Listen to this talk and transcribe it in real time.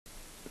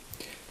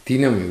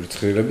დინამიური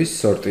ცხრილების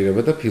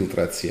სორტირება და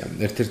ფილტრაცია.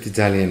 ერთ-ერთი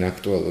ძალიან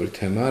აქტუალური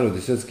თემაა,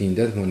 როდესაც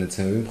გინდათ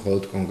მონაცემები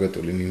მხოლოდ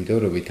კონკრეტული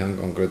მიმდევრობით ან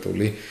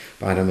კონკრეტული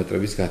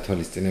პარამეტრების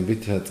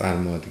გათვალისწინებით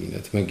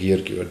წარმოადგინოთ. მე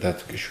გიორგი ვარ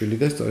დათუკიშვილი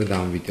და სწორედ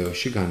ამ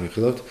ვიდეოში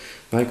განვიხილავთ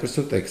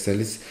Microsoft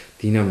Excel-ის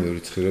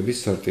დინამიური ცხრილების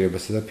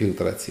სორტირებასა და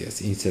ფილტრაციას.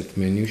 Insert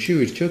menu-ში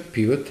ვირჩევთ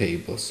pivot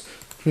tables.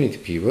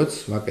 ვქნით pivots,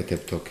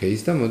 ვაკეთებთ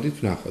OK-ს და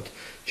მოდით ვნახოთ.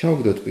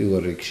 ჩავაგდოთ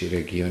პირველ რიგში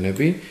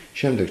რეგიონები,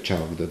 შემდეგ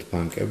ჩავაგდოთ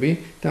ბანკები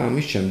და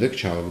ამის შემდეგ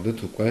ჩავაგდოთ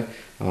უკვე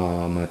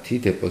მათი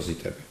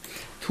დეპოზიტები.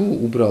 თუ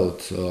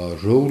უბრალოდ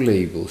row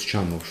labels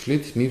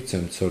ჩამოვშლით,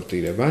 მივცემთ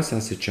სორტირებას,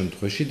 ასეთ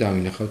შემთხვევაში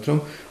დავინახავთ, რომ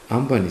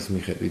ამბანის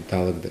მიხედვით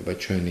დაალაგდება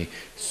ჩვენი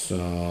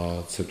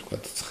ასე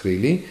ვთქვათ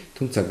ცხრილი,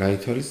 თუმცა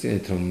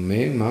გაითვალისწინეთ, რომ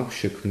მე მაქვს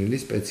შექმნილი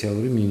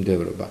სპეციალური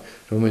მიმდევრობა,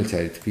 რომელიც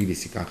არის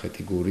თბილისი,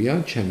 კახეთი, გურია,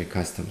 ჩემი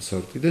custom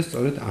sort-ი და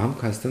სწორედ ამ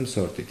custom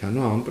sort-ით, ანუ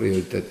ამ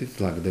პრიორიტეტით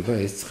ლაგდება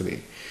ეს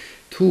ცხრილი.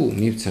 თუ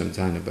მივცემ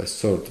ბრძანებას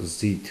sort Z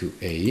to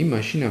A,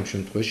 მაშინ ამ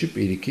შემთხვევაში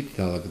პირიქით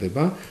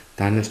დაალაგდება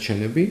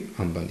დანარჩენები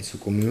ამბანის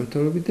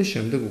უკუმიმართულებით და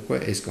შემდეგ უკვე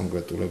ეს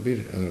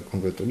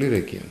კონკრეტული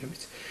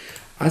რეგიონებიც.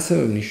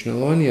 ასევე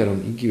მნიშვნელოვანია, რომ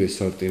იგივე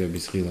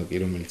სორტირების ღილაკი,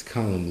 რომელიც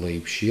column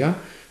label-შია,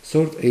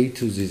 sort A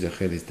to Z-ზე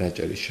ხელის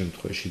დაჭერის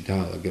შემთხვევაში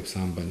დაალაგებს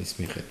ამბანის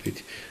მიხედვით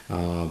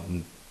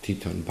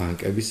თვითონ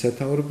ბანკების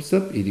სათაურებს და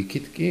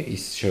პირიქით კი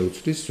ის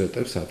შეუცვლის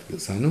სვეტებს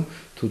ადგილს. ანუ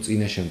თუ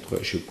წინა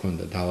შემთხვევაში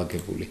გვქონდა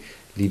დაალაგებული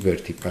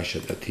Liberty, Pasha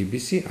და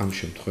TBC, ამ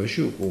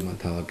შემთხვევაში უკუღმა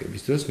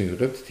დაალაგების დროს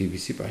მივიღებთ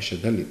TBC, Pasha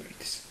და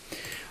Liberty-ს.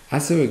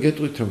 ასევე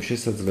გეტყვით, რომ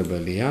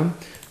შესაძლებელია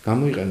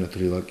გამოიყენოთ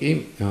ღილაკი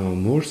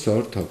More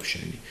Sort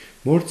option-ი.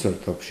 More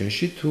Sort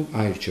option-ში თუ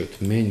აირჩევთ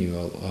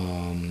manual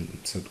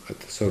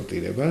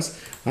სორტირებას,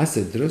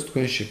 ასეთ დროს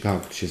თქვენ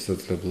გაქვთ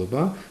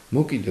შესაძლებლობა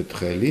მოკიდოთ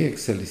ხელი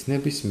Excel-ის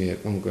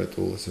ნებისმიერ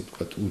კონკრეტულ ასე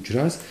ვთქვათ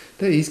უჯრას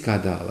და ის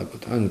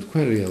გადაალაგოთ. ანუ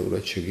თქვენ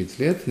რეალურად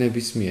შეგიძლიათ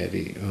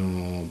ნებისმიერი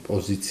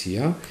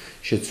პოზიცია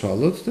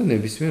შეცვალოთ და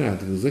ნებისმიერ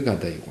ადგილზე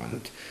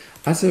გადაიყვანოთ.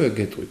 ასევე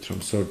გეტყვით, რომ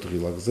sort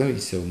ღილაკზე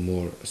ისევ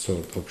more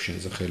sort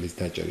option-ზე ხელის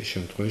დაჭერის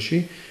შემთხვევაში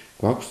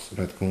გვაქვს,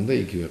 რა თქმა უნდა,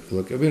 იგივე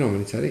ღილაკები,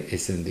 რომელიც არის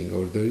ascending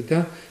order-ი და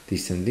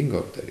descending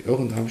order-ი.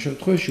 ოღონდ ამ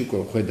შემთხვევაში უკვე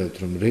ხედავთ,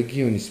 რომ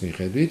რეგიონის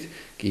მიხედვით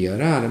კი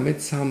არა, არამედ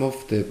sum of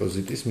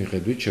deposit-ის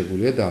მიხედვით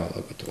შეგვიძლია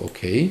დაალაგოთ.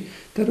 OK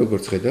და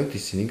როგორც ხედავთ,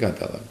 ისინი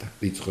გადაალაგდა.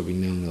 რიცხვები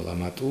ნელ-ნელა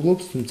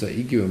მატულობს, თუმცა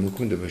იგივე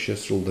მოქმედება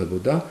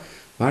შესრულდებოდა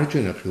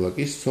მარჯვენა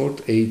ღილაკის sort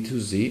A to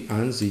Z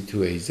ან Z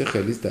to A-ზე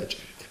ხელის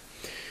დაჭერით.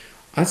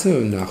 ასევე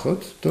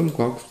ვნახოთ, რომ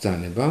გვაქვს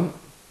ბრძანება,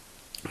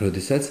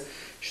 როდესაც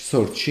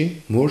sort-ში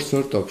more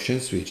sort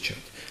options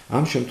ვირჩევთ.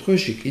 ამ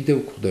შემთხვევაში კიდევ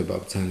გვხვდება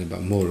ბრძანება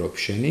more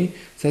option-ი,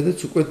 სადაც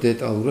უკვე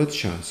დეტალურად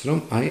ჩანს, რომ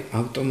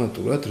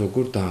ავტომატურად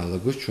როგორ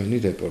დაალაგოს ჩვენი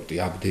რეპორტი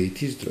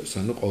update-ის დროს,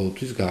 ანუ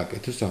ყოველთვის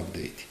გააკეთოს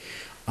update-ი.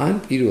 ან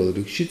პირველ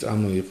რიგში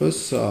წარმოიღოს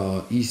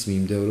ის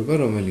მიმდევრობა,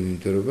 რომელი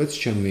მიმდევრობაც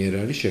ჩემ მიერ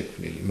არის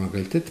შექმნილი,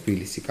 მაგალითად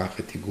თბილისი,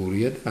 კახეთი,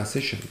 გურია და ასე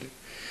შემდეგ.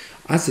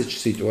 ასეთ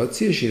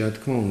სიტუაციაში, რა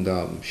თქმა უნდა,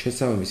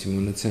 შესაბამისი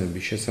მონაცემები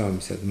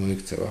შესაბამისად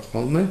მოიქცევა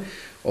ხოლმე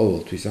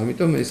ყოველთვის,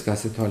 ამიტომ ეს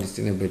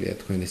გასათვალისწინებელია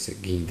თქვენ ესე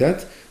გინდათ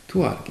თუ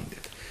არ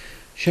გინდათ.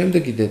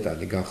 შემდეგი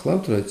დეტალი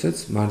გახლავთ, როდესაც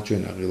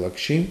მარჯვენა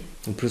ღილაკში,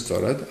 უფრო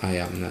სწორად, აი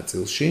ამ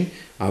ნაწილში,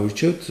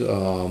 ავირჩევთ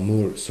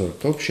more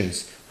sort options,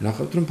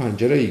 ვნახავთ, რომ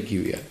პანჯარა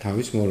იგივეა,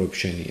 თავის more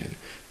option-იანი.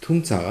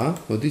 თუმცა,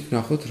 მოდით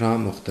ვნახოთ რა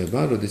მოხდება,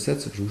 როდესაც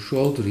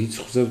უშუალოდ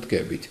რიცხვზე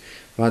ვდგებით.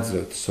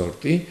 ვაძლევთ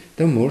sort-ი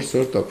და more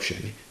sort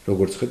option-ი.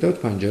 როგორც ხედავთ,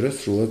 პანჯარა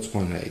სრულად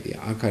სხვანაირია.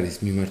 აქ არის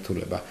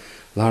მიმართულება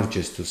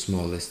largest to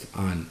smallest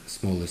ან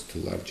smallest to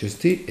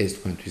largest-ი, ეს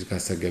თქვენთვის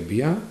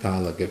გასაგებია,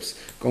 დაალაგებს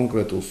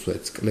კონკრეტულ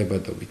სვეტს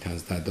კლებადობით ან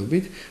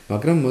დადობით,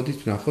 მაგრამ მოდით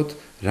ვნახოთ,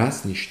 რას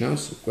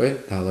ნიშნავს უკვე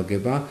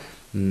დაალაგება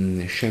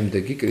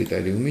შემდეგი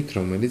კრიტერიუმით,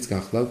 რომელიც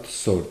გახლავთ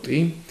sort-ი,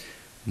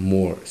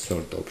 more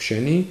sort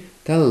option-ი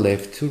და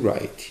left to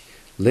right-ი.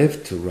 Left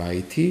to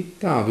right-ი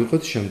და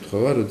ავიღოთ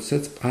შემთხვევა,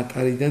 როდესაც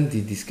პატარიდან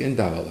დიდისკენ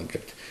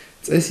დავალაგებთ.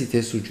 წესით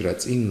ეს უჯრა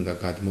წინ უნდა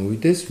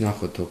გადმოვიდეს,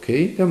 ვნახოთ OK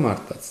და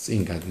მართლაც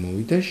წინ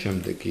გადმოვიდა,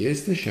 შემდეგი ეს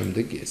და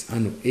შემდეგი ეს.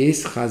 ანუ ეს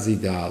ხაზი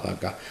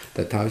დაალაგა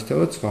და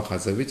თავისთავად სხვა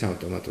ხაზებიც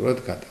ავტომატურად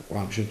გადაყვა.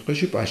 ამ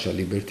შემთხვევაში Pasha,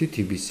 Liberty,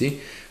 TBC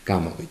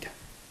გამოვიდა.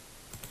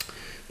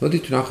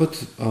 მოდით ვნახოთ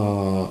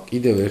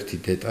კიდევ ერთი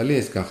დეტალი,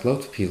 ეს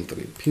გახლავთ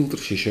ფილტრი.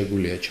 ფილტრში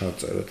შეგვიძლია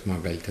ჩავწეროთ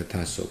მაგალითად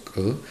ASO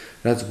K,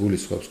 რაც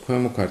გულისხმობს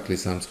ქვემო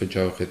ქართლის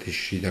ამწყე-ჯავახეთის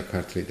შიდა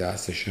ქართლი და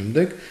ასე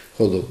შემდეგ,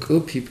 ხოლო K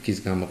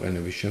ფიფქის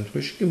გამოყენების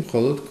შემთხვევაში კი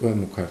მხოლოდ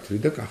ქვემო ქართლი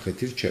და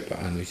კახეთი რჩება,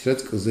 ანუ ის რაც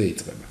K-ზე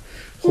იწყება.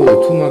 ხოლო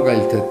თუ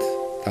მაგალითად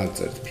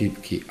დავწერთ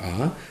ფიფქი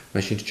A,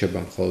 მაშინ რჩება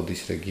მხოლოდ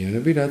ის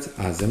რეგიონები, რაც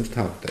A-ზე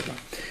მთავრდება.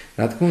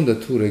 რა თქმა უნდა,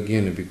 თუ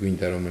რეგიონები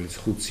გვინდა, რომელიც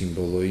 5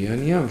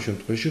 სიმბოლოიანია, ამ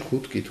შემთხვევაში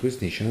 5 კითხვის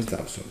ნიშანს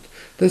დავსვათ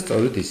და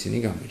სწორედ ისინი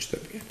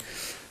გამოჩნდებიან.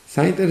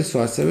 საინტერესო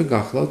ასევე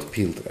გახლავთ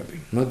ფილტრები.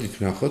 მოდით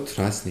ვნახოთ,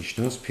 რას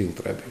ნიშნავს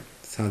ფილტრები.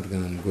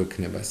 სადგან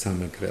გვექნება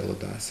სამეგრელო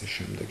და ასე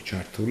შემდეგ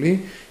ჩართული,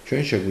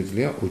 ჩვენ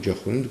შეგვიძლია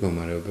ოჯახური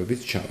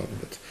მდგომარეობებით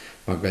ჩავაგდოთ.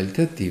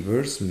 მაგალითად,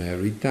 divorce,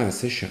 married და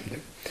ასე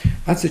შემდეგ.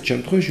 ასეთ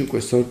შემთხვევაში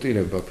უკვე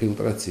სორტირება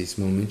ფილტრაციის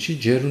მომენტში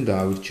ჯერ უნდა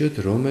ავირჩიოთ,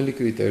 რომელი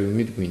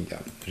კრიტერიუმით გვინდა,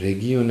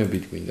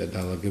 რეგიონებით გვინდა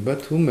დალაგება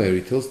თუ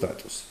marital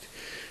status-ით.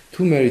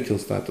 თუ marital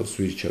status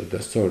ვირჩევთ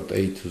და sort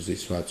A to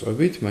Z-ს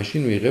ვაწვევით,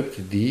 მაშინ ვიღებთ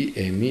D,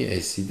 M,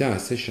 S და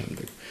ასე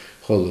შემდეგ.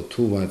 ხოლო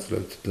თუ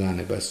ვაძლევთ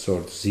ბრძანებას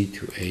sort Z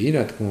to A,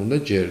 რა თქმა უნდა,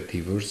 ჯერ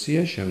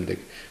divorce-ია, შემდეგ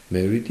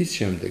married-ის,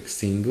 შემდეგ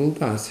single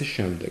და ასე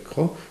შემდეგ,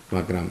 ხო?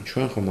 მაგრამ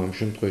ჩვენ ხომ ამ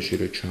შემთხვევაში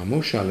რო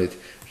ჩამოვშალეთ,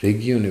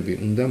 რეგიონები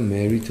უნდა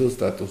marital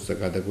status-ზე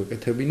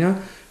გადაგვეკეთებინა,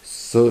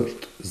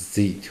 sort Z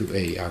to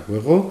A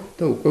აგვეღო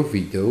და უკვე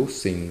widow,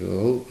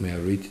 single,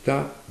 married და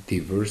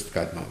divorced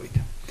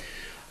გადმოვიდა.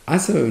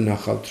 ასევე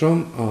ვნახავთ, რომ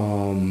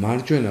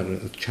მარჯვენა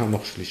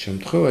ჩამოხსლის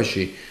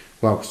შემთხვევაში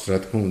გვაქვს, რა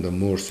თქმა უნდა,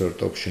 more sort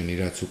option-ი,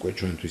 რაც უკვე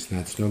ჩვენთვის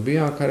ნაცნობია,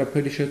 აქ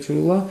არაფერი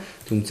შეცვლილა,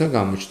 თუმცა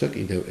გამოჩნდა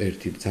კიდევ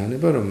ერთი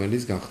ბრძანება,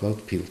 რომელიც გახლავთ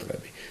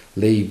ფილტრები.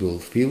 Label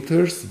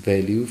filters,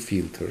 value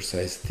filters,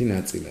 ესეთი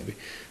ნაწილები.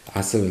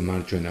 ასევე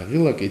მარჯვენა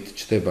ღილაკით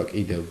ჩდება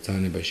კიდევ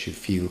ბრძანებაში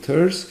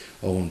filters,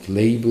 ოღონდ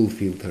label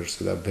filters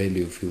და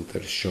value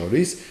filters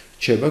შორის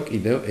ჩება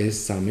კიდევ ეს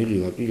სამი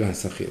ღილაკი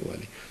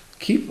განსახილველი.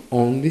 Keep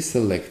only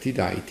selected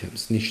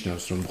items.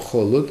 ნიშნავს, რომ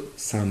მხოლოდ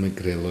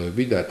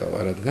სამეგრელოები დატოვა,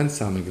 რადგან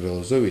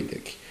სამეგრელოზე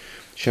ვიდექი.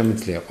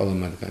 შემიძლია ყველა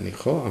მათგანი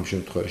ხო, ამ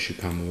შემთხვევაში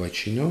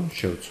გამოვაჩინო,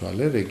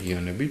 შევცვალე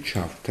რეგიონები,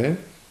 ჩავრთე,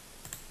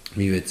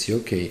 მივეცი,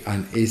 ოკეი, ან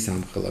ეს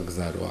ამხელა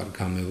გზა რო არ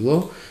გამევლო,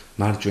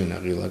 მარჯვენა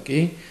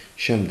ღილაკი,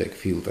 შემდეგ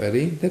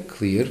ფილტერი და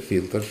clear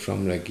filter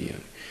from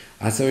region.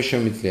 ასევე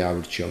შემიძლია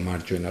ავირჩიო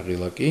მარჯვენა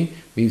ღილაკი,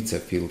 მივცე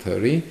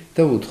ფილტერი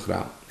და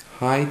უთხრა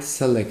hide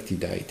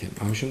selected item.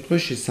 ამ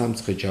შემთხვევაში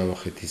სამცხე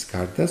ჯავახეთის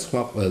გარდა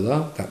სხვა ყველა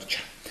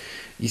დარჩა.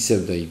 ისევ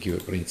და იგივე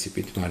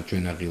პრინციპით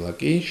მარჯვენა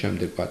ღილაკი,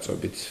 შემდეგ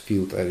ვაწვევით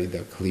ფილტერი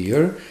და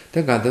clear და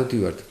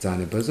გადავდივართ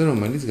ბრძანებაზე,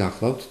 რომელიც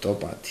გახლავთ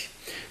top 10.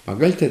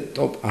 მაგალითად,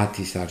 top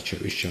 10-ის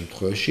არჩევის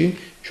შემთხვევაში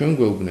ჩვენ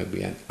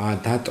გვეუბნებიან,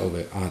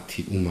 დატოვე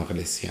 10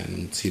 უმაღლესი ან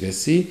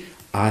უმცირესი,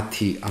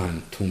 10 ან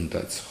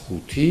თუნდაც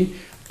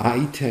 5,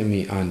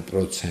 აიტემი ან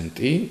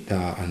პროცენტი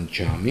და ან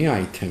ჯამი,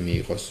 აიტემი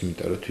იყოს,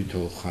 იმიტომ რომ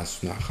თითოეულ ხაზს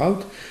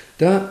ვნახავთ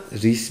და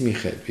რის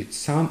მიხედვით,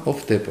 sum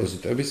of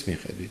deposit-ების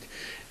მიხედვით.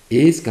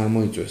 ეს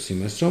გამოიწვევს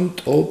იმას, რომ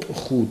top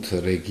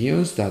 5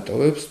 რეგიონს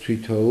დატოვებს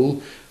თითოეულ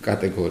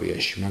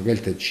კატეგორიაში.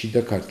 მაგალითად,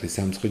 შიდა ქართლის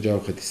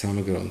სამცხე-ჯავახეთის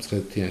სამეგრელო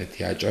მცხეთიანეთი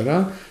აჭარა,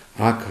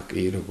 აქ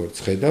კი როგორც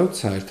ხედავთ,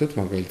 საერთოდ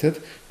მაგალითად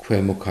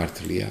ქვემო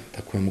ქართლია და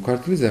ქვემო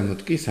ქართლის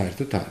ზემოთ კი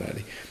საერთოდ არ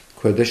არის.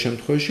 ქვედა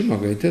შემთხვევაში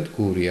მაგალითად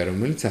გურია,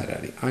 რომელიც არ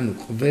არის. ანუ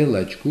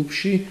ყველა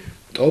ჯგუფში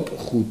top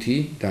 5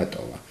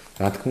 დატოვა.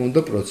 რა თქმა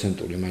უნდა,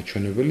 პროცენტული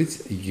მაჩვენებელიც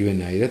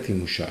იგივენაირად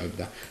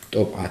იმუშავებდა.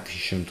 top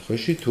 10-ის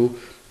შემთხვევაში თუ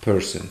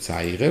percents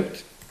აიღებთ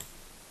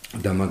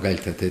და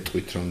მაგალითად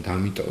ეტყვით, რომ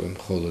დამიტოვე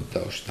მხოლოდ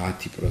და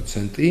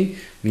 10%,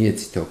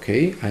 მიეცით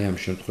ოკეი, აი ამ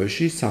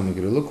შემთხვევაში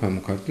სამეგრელო,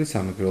 ქვემო ქართლის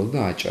სამეგრელო და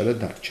აჭარა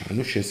დარჩა.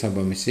 ანუ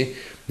შესაბამისი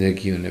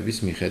რეგიონების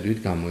მიხედვით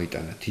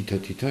გამოიტანა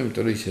თითო-თითო,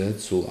 იმიტომ რომ ისედაც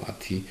სულ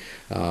 10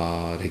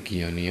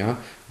 რეგიონია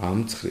ამ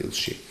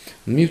ცხრილში.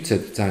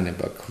 მივცეთ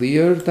ბრძანება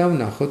clear და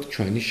ვნახოთ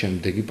ჩვენი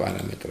შემდეგი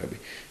პარამეტრები.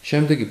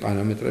 შემდეგი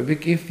პარამეტრები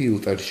კი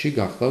ფილტრში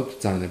გახლავთ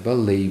ბრძანება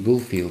label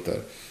filter.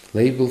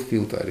 Label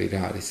filter-ი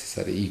რა არის? ეს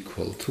არის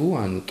equal to,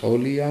 ანუ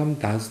ტოლია,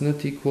 does not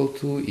equal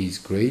to,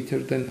 is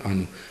greater than,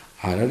 ანუ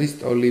არ არის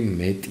ტოლი,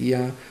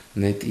 მეტია,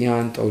 მეტია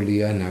ან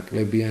ტოლია,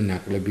 ნაკლებია,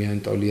 ნაკლებია ან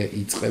ტოლია,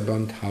 იწყება,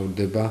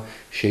 მთავრდება,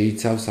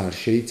 შეიცავს, არ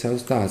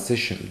შეიცავს და ასე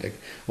შემდეგ.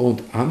 ოღონდ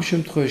ამ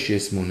შემთხვევაში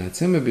ეს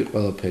მონაცემები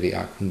ყველაფერი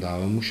აქ უნდა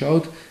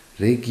ავამუშაოთ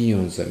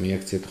რეგიონზე.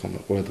 მიაქციეთ ხოლმე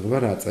ყურადღება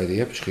რა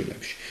წერია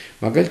ფრჩხილებში.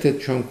 მაგალითად,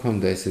 ჩვენ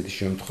გვქონდა ესეთი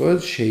შემთხვევა,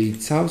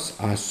 შეიცავს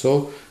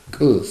 100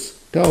 კ-ს.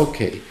 და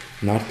ოკეი,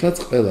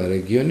 მართლაც ყველა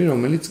რეგიონი,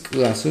 რომელიც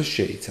კლასოს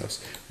შეიცავს,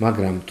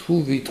 მაგრამ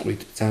თუ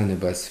ვიტყვით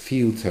ბრძანებას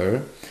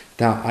filter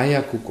და აი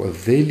აქ უკვე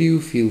value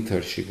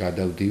filter-ში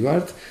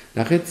გადავდივართ,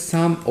 ნახეთ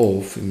sum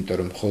of, იმიტომ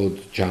რომ მხოლოდ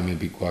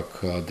ჯამები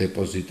გვაქვს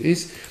დეპოზიტის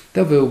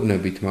და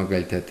ვეუბნებით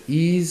მაგალითად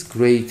is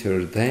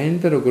greater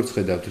than და როგორც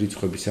ხედავთ,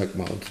 რიცხვები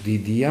საკმაოდ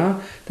დიდია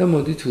და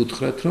მოდით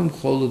ვუთხრათ, რომ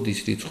მხოლოდ ის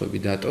რიცხვები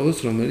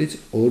დატოვოს, რომელიც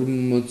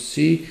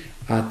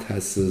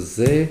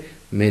 40,000-ზე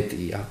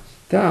მეტია.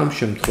 და ამ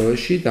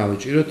შემთხვევაში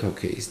დავიჭიროთ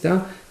OK-ს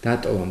და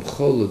დატოვა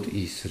მხოლოდ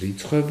ის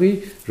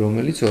რიცხვები,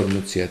 რომელიც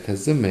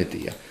 40,000-ზე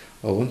მეტია.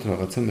 ოღონდ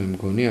რაღაცა მე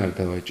მგონი არ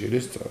დავაჭირე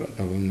სწორად.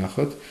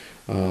 ვნახოთ,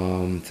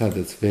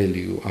 სადაც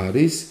value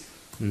არის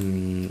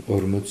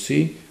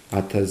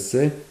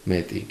 40,000-ზე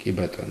მეტი. კი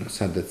ბატონო,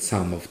 სადაც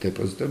sum of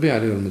deposit-ები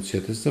არის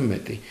 40,000-ზე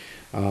მეტი.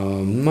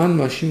 მან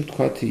მაშინ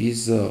ვთქვათ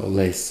is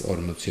less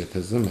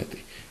 40,000-ზე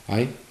მეტი.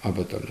 აი,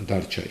 აბატონო,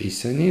 დარჩა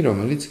ისენი,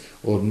 რომელიც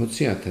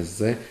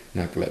 40,000-ზე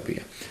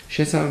ნაკლებია.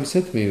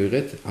 შესაბამისად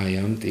მივიღეთ აი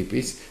ამ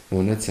ტიპის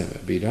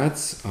მონაცემები, რაც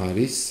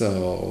არის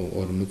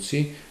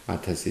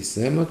 40,000-ის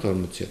ზემოთ,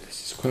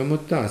 40,000-ის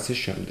ქვემოთ და ასე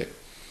შემდეგ.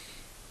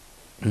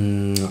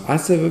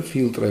 ასევე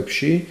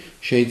ფილტრებში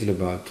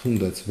შეიძლება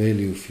თუნდაც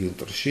value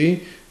filterში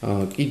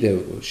კიდევ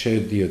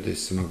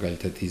შედიოდეს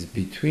მაგალითად is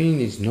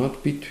between, is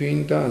not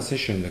between და ასე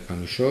შემდეგ,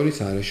 ანუ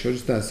შორის,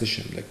 არაშორის და ასე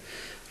შემდეგ.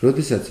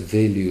 როდესაც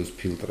values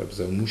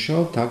ფილტრებზე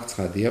ვმუშაობთ, აქ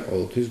ცხადია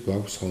ყოველთვის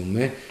გვაქვს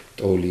ხოლმე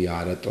ტოლია,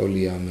 არა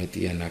ტოლია,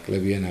 მეტია,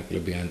 ნაკლებია,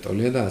 ნაკლებია, ან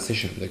ტოლია და ასე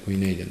შემდეგ.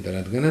 ვინაიდან და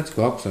რადგანაც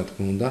გვაქვს, რა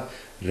თქმა უნდა,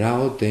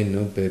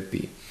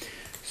 რაოდენობები.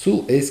 სულ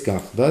ეს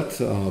გახლდათ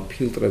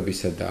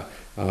ფილტრებისა და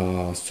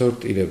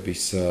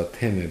სორტირების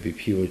თემები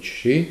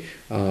pivot-ში.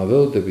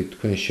 ველოდებით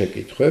თქვენ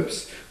შეკითხვებს.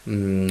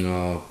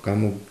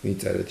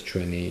 გამოგიწერეთ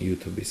ჩვენი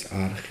YouTube-ის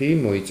არხი,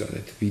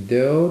 მოიწონეთ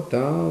ვიდეო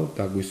და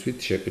დაგვისვით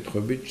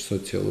შეკითხვები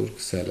სოციალურ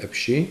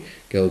ქსელებში.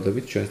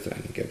 გელოდებით ჩვენს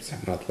ტრენინგებზე.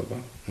 მადლობა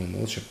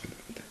მომავალ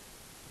შეხვედრამდე.